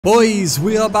Boys,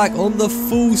 we are back on the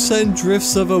Full Send Drift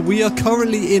server. We are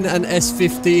currently in an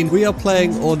S15. We are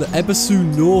playing on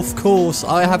Assetto North course.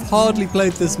 I have hardly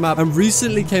played this map and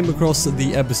recently came across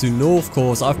the Assetto North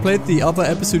course. I've played the other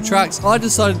Assetto tracks. I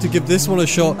decided to give this one a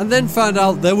shot and then found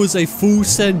out there was a Full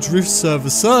Send Drift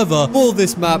server for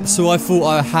this map, so I thought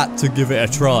I had to give it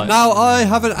a try. Now, I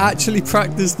haven't actually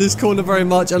practiced this corner very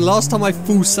much, and last time I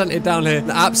full sent it down here and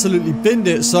absolutely binned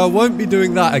it, so I won't be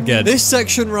doing that again. This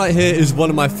section right here is one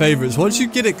of my favorites. Once you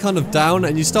get it kind of down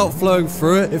and you start flowing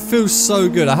through it, it feels so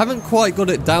good. I haven't quite got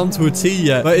it down to a T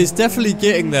yet, but it's definitely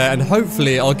getting there, and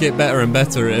hopefully I'll get better and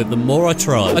better at it the more I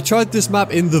try. I tried this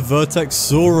map in the Vertex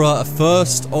Zora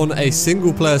first on a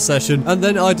single player session, and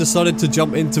then I decided to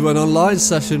jump into an online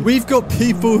session. We've got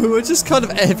people who are just kind of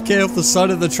AFK off the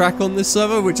side of the track on this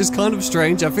server, which is kind of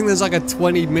strange. I think there's like a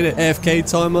 20-minute AFK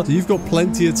timer, so you've got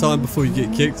plenty of time before you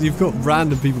get kicked. You've got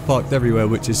random people parked everywhere,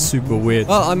 which is super weird.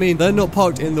 Well, I mean, they're not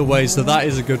parked in the way, so that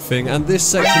is a good thing. And this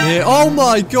section here, oh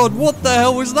my god, what the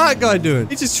hell was that guy doing?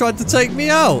 He just tried to take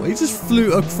me out. He just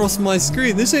flew across my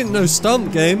screen. This ain't no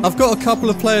stump game. I've got a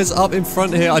couple of players up in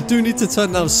front here. I do need to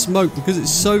turn down smoke because it's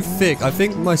so thick. I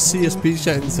think my CSP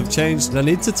settings have changed, and I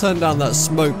need to turn down that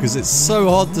smoke because it's so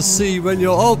hard to see when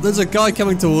you're, oh, there's a guy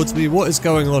coming towards me. What is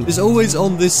going on? It's always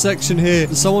on this section here.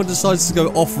 Someone decides to go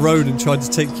off-road and try to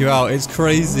take you out. It's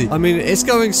crazy. I mean, it's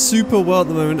going super well at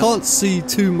the moment. Can't see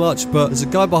too much, but there's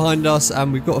a guy behind us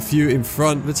and we've got a few in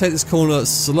front. I'm gonna take this corner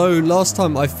slow. Last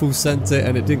time I full sent it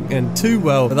and it didn't end too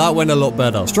well, but that went a lot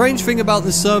better. Strange thing about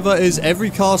this server is every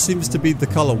car seems to be the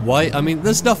color white. I mean,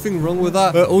 there's nothing wrong with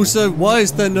that, but also, why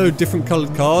is there no different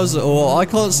colored cars? Or I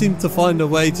can't seem to find a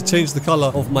way to change the color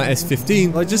of my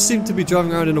S15. I just seem to be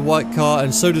driving around in a white car,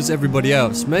 and so does everybody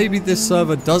else. Maybe this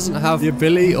server doesn't have the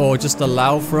ability or just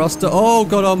allow for us to, oh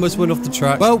god, I almost went off the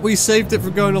track. Well, we saved it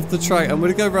from going off the track. I'm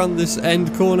gonna go around this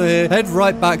end corner here, head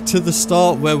right back to the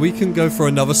start where we can go for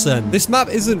another send. This map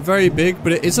isn't very big,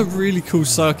 but it is a really cool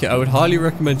circuit. I would highly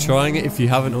recommend trying it if you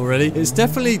haven't already. It's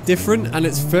definitely different and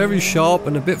it's very sharp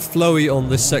and a bit flowy on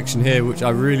this section here, which I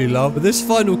really love. But this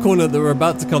final corner that we're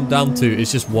about to come down to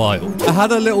is just wild. I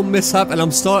had a little mishap and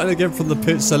I'm starting again from the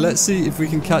pit, so let's see if we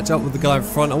can catch up with the guy in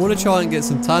front. I want to try and get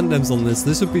some tandems on this.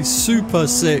 This would be super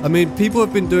sick. I mean, people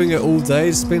have been doing it all day.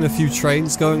 There's been a few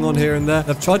trains going on here and there.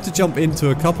 I've tried to jump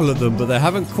into a couple of them, but they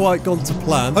haven't quite gone to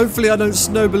plan. Hopefully I don't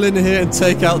snowball in here and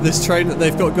take out this train that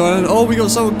they've got going on. Oh, we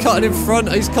got someone cutting in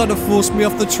front. He's kind of forced me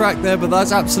off the track there, but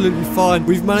that's absolutely fine.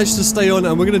 We've managed to stay on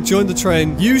and we're going to join the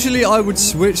train. Usually I would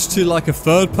switch to like a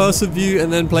third person view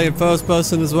and then play in first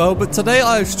person as well, but today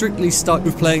I have strictly stuck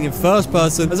with playing in first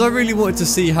person as I really wanted to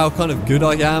see how kind of good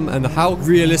I am and how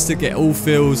realistic it all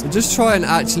feels, and just try and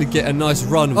actually get a nice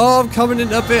run. Oh, I'm coming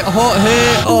in a bit hot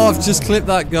here. Oh, I've just clipped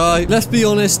that guy. Let's be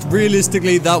honest,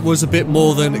 realistically that was a bit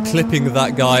more than clipping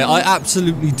that guy. I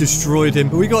absolutely destroyed him.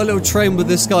 But we got a little train with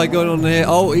this guy going on here.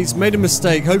 Oh, he's made a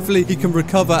mistake. Hopefully he can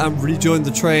recover and rejoin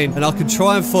the train, and I can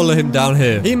try and follow him down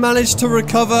here. He managed to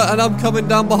recover and I'm coming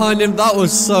down behind him. That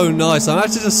was so nice. I'm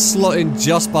actually just slotting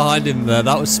just behind him there.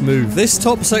 That was smooth. This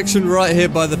top section right here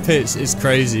by the pits is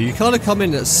crazy. You kind of come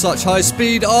in at such high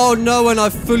speed. Oh no, and I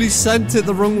fully sent it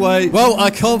the wrong way. Well, I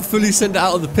can't fully send it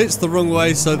out of the pits the wrong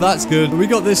way, so that's good. We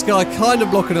got this guy kind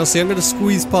of blocking us here. I'm going to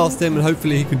squeeze past him and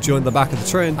hopefully he can join the back of the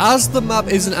train. As the map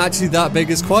isn't actually that big,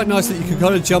 it's quite nice that you can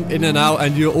kind of jump in and out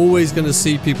and you're always going to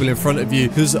see people in front of you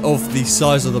because of the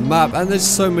size of the map, and there's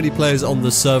so many players on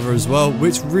the server as well,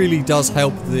 which really does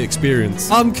help the experience.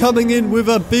 I'm coming in with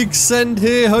a big send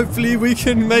here. Hopefully we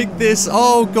can make this.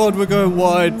 Oh god, we're going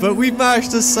wide, but we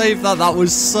managed to save that. That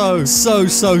was so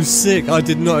sick. I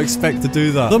did not expect to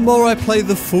do that. The more I play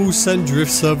the Full Send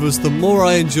Drift servers, the more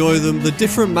I enjoy them. The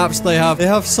different maps they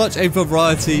have such a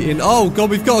variety in. Oh god,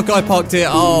 we've got a guy parked here.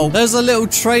 Oh, there's a little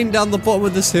train down the bottom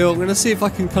of this hill. I'm going to see if I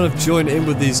can kind of join in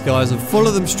with these guys and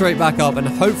follow them straight back up and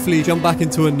hopefully jump back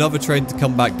into another train to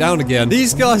come back down again.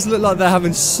 These guys look like they're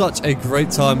having such a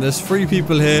great time. There's 3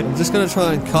 people here. I'm just going to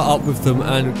try and cut up with them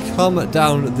and come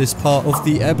down this part of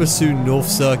the Assetto North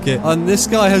circuit, and this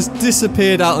guy has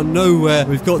disappeared out of nowhere.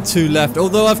 We've got 2 left,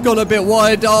 although I've gone a bit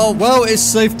wide. Oh, well, it's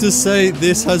safe to say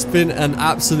this has been an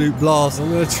absolute blast. I'm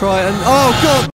going to try and, oh god,